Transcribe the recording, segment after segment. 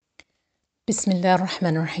Bismillah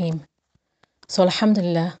ar-Rahman ar-Rahim. So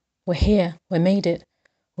Alhamdulillah, we're here, we made it.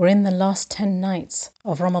 We're in the last 10 nights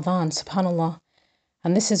of Ramadan, subhanAllah.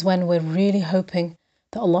 And this is when we're really hoping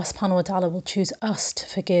that Allah subhanahu wa ta'ala will choose us to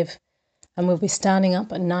forgive. And we'll be standing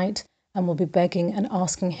up at night and we'll be begging and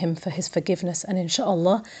asking Him for His forgiveness. And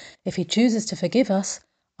inshallah, if He chooses to forgive us,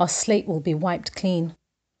 our slate will be wiped clean.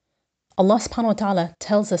 Allah subhanahu wa ta'ala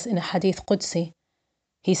tells us in a hadith Qudsi,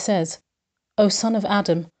 He says, O son of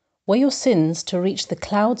Adam, were your sins to reach the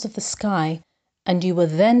clouds of the sky, and you were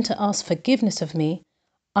then to ask forgiveness of me,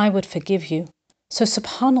 I would forgive you. So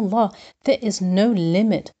subhanallah, there is no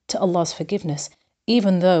limit to Allah's forgiveness,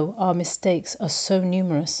 even though our mistakes are so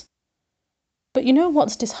numerous. But you know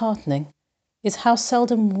what's disheartening? Is how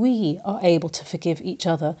seldom we are able to forgive each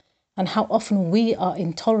other, and how often we are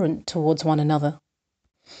intolerant towards one another.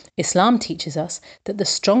 Islam teaches us that the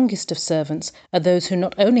strongest of servants are those who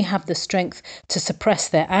not only have the strength to suppress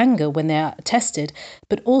their anger when they are tested,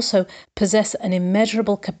 but also possess an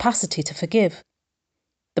immeasurable capacity to forgive.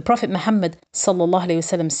 The Prophet Muhammad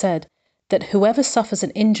ﷺ said that whoever suffers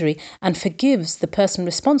an injury and forgives the person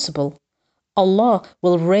responsible, Allah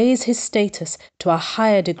will raise his status to a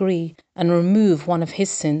higher degree and remove one of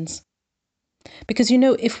his sins. Because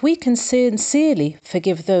if we can sincerely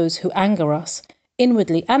forgive those who anger us,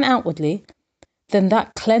 inwardly and outwardly, then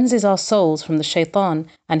that cleanses our souls from the shaitan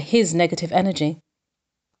and his negative energy.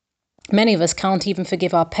 Many of us can't even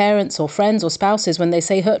forgive our parents or friends or spouses when they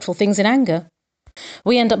say hurtful things in anger.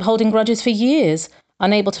 We end up holding grudges for years,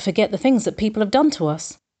 unable to forget the things that people have done to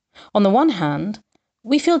us. On the one hand,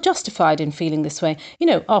 we feel justified in feeling this way.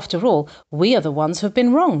 After all, we are the ones who have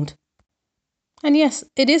been wronged. And yes,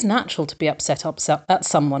 it is natural to be upset at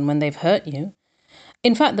someone when they've hurt you.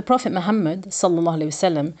 In fact, the Prophet Muhammad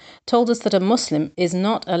ﷺ told us that a Muslim is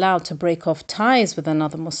not allowed to break off ties with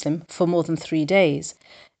another Muslim for more than 3 days.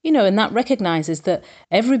 And that recognizes that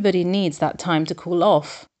everybody needs that time to cool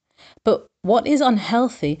off. But what is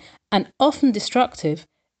unhealthy and often destructive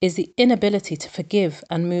is the inability to forgive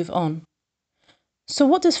and move on. So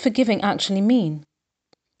what does forgiving actually mean?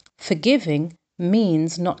 Forgiving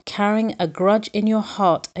means not carrying a grudge in your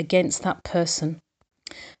heart against that person.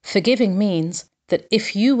 Forgiving means that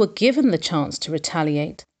if you were given the chance to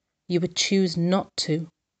retaliate, you would choose not to.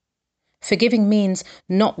 Forgiving means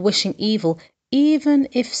not wishing evil, even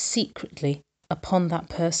if secretly, upon that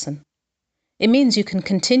person. It means you can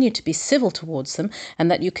continue to be civil towards them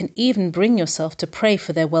and that you can even bring yourself to pray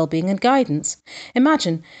for their well-being and guidance.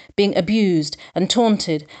 Imagine being abused and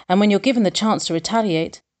taunted, and when you're given the chance to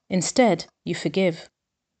retaliate, instead you forgive.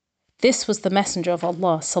 This was the Messenger of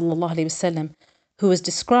Allah ﷺ, who was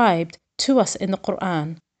described to us in the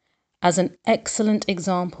Quran as an excellent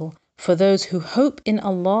example for those who hope in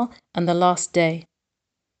Allah and the last day.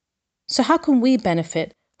 So how can we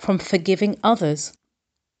benefit from forgiving others?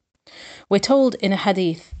 We're told in a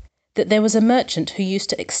hadith that there was a merchant who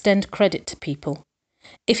used to extend credit to people.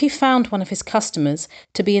 If he found one of his customers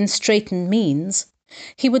to be in straitened means,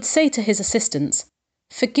 he would say to his assistants,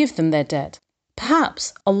 "Forgive them their debt.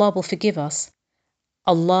 Perhaps Allah will forgive us."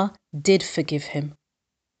 Allah did forgive him.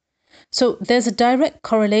 So there's a direct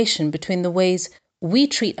correlation between the ways we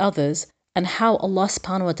treat others and how Allah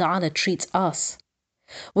subhanahu wa ta'ala treats us.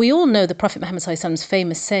 We all know the Prophet Muhammad ﷺ's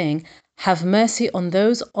famous saying, "Have mercy on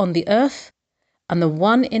those on the earth, and the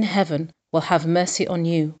one in heaven will have mercy on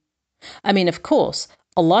you." Of course,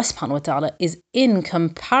 Allah subhanahu wa ta'ala is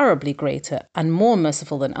incomparably greater and more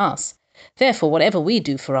merciful than us. Therefore, whatever we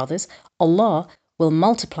do for others, Allah will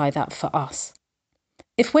multiply that for us.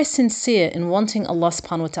 If we're sincere in wanting Allah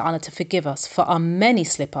subhanahu wa ta'ala to forgive us for our many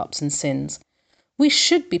slip-ups and sins, we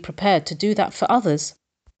should be prepared to do that for others.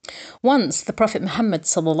 Once the Prophet Muhammad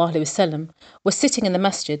ﷺ was sitting in the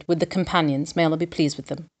masjid with the companions, may Allah be pleased with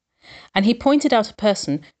them, and he pointed out a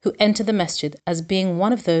person who entered the masjid as being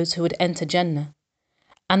one of those who would enter Jannah.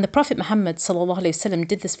 And the Prophet Muhammad ﷺ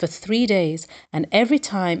did this for 3 days, and every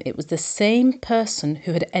time it was the same person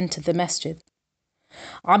who had entered the masjid.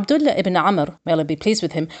 Abdullah ibn Amr, may Allah be pleased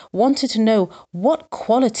with him, wanted to know what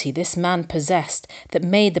quality this man possessed that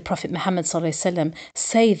made the Prophet Muhammad ﷺ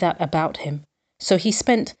say that about him. So he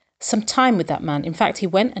spent some time with that man. In fact, he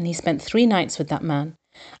went and he spent 3 nights with that man.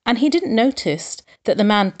 And he didn't notice that the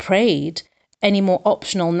man prayed any more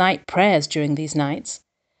optional night prayers during these nights.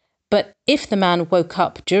 But if the man woke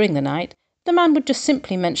up during the night, the man would just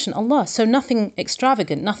simply mention Allah. So nothing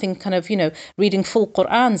extravagant, nothing reading full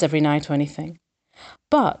Qur'ans every night or anything.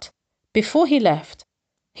 But before he left,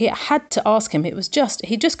 he had to ask him,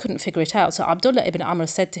 he just couldn't figure it out. So Abdullah ibn Amr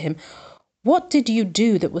said to him, "What did you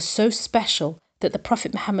do that was so special that the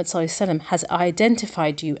Prophet Muhammad ﷺ has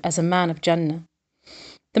identified you as a man of Jannah?"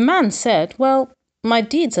 The man said, well, my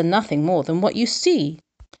deeds are nothing more than what you see.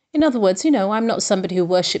 In other words, I'm not somebody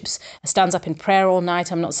who stands up in prayer all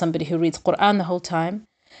night. I'm not somebody who reads Quran the whole time.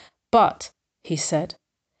 But, he said,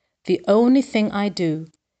 the only thing I do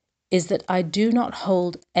is that I do not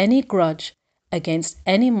hold any grudge against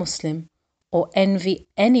any Muslim or envy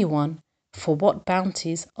anyone for what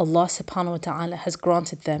bounties Allah subhanahu wa ta'ala has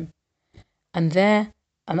granted them. And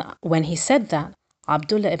when he said that,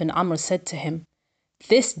 Abdullah ibn Amr said to him,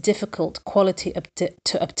 this difficult quality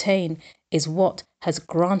to obtain is what has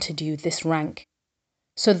granted you this rank.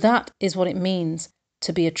 So that is what it means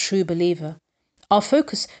to be a true believer. Our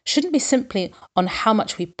focus shouldn't be simply on how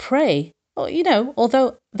much we pray,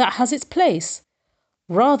 although that has its place.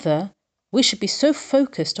 Rather, we should be so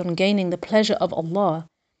focused on gaining the pleasure of Allah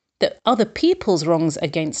that other people's wrongs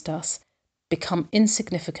against us become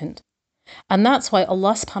insignificant. And that's why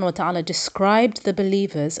Allah subhanahu wa ta'ala described the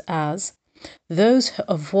believers as those who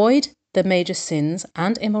avoid the major sins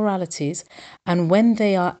and immoralities, and when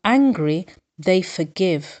they are angry, they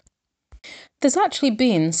forgive. There's actually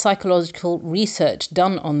been psychological research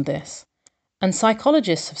done on this, and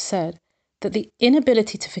psychologists have said that the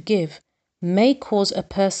inability to forgive may cause a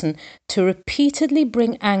person to repeatedly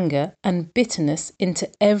bring anger and bitterness into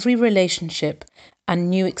every relationship and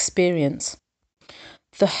new experience.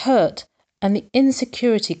 The hurt and the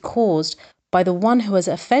insecurity caused by the one who has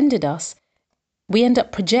offended us, we end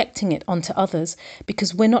up projecting it onto others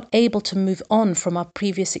because we're not able to move on from our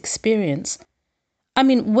previous experience. I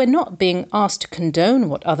mean, we're not being asked to condone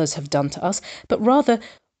what others have done to us, but rather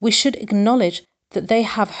we should acknowledge that they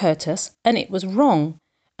have hurt us and it was wrong.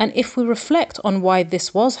 And if we reflect on why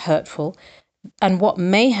this was hurtful and what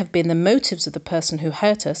may have been the motives of the person who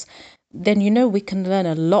hurt us, then we can learn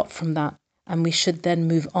a lot from that, and we should then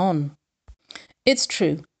move on. It's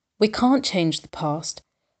true, we can't change the past,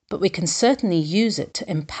 but we can certainly use it to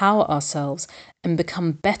empower ourselves and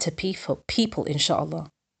become better people, inshallah.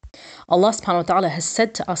 Allah subhanahu wa ta'ala has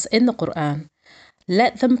said to us in the Quran,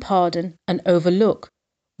 let them pardon and overlook.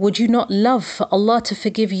 Would you not love for Allah to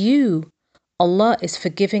forgive you? Allah is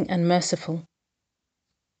forgiving and merciful.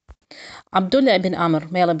 Abdullah ibn Amr,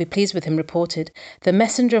 may Allah be pleased with him, reported, the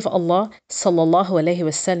Messenger of Allah sallallahu alayhi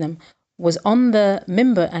wasallam was on the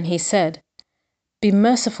minbar and he said, be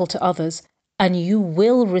merciful to others and you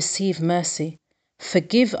will receive mercy.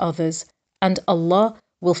 Forgive others and Allah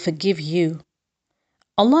will forgive you.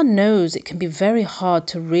 Allah knows it can be very hard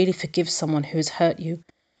to really forgive someone who has hurt you.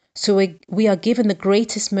 So we are given the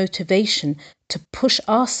greatest motivation to push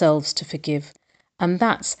ourselves to forgive, and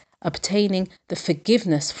that's obtaining the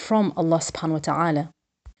forgiveness from Allah subhanahu wa ta'ala.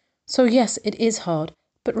 So yes, it is hard,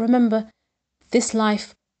 but remember, this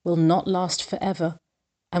life will not last forever.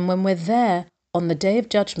 And when we're there on the Day of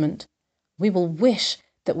Judgment, we will wish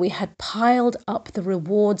that we had piled up the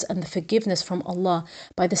rewards and the forgiveness from Allah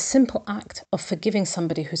by the simple act of forgiving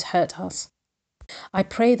somebody who's hurt us. I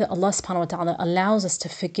pray that Allah subhanahu wa ta'ala allows us to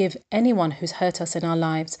forgive anyone who's hurt us in our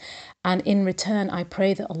lives. And in return, I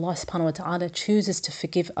pray that Allah subhanahu wa ta'ala chooses to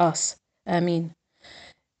forgive us. Ameen.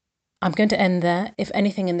 I'm going to end there. If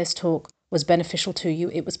anything in this talk was beneficial to you,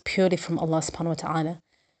 it was purely from Allah subhanahu wa ta'ala.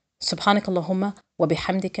 Subhanakallahumma wa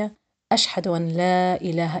bihamdika ashhadu an la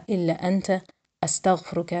ilaha illa anta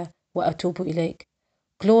astaghfiruka wa atubu ilayk.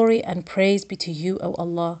 Glory and praise be to you, O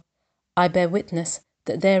Allah. I bear witness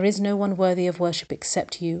that there is no one worthy of worship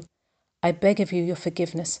except you. I beg of you your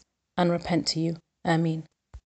forgiveness and repent to you. Ameen.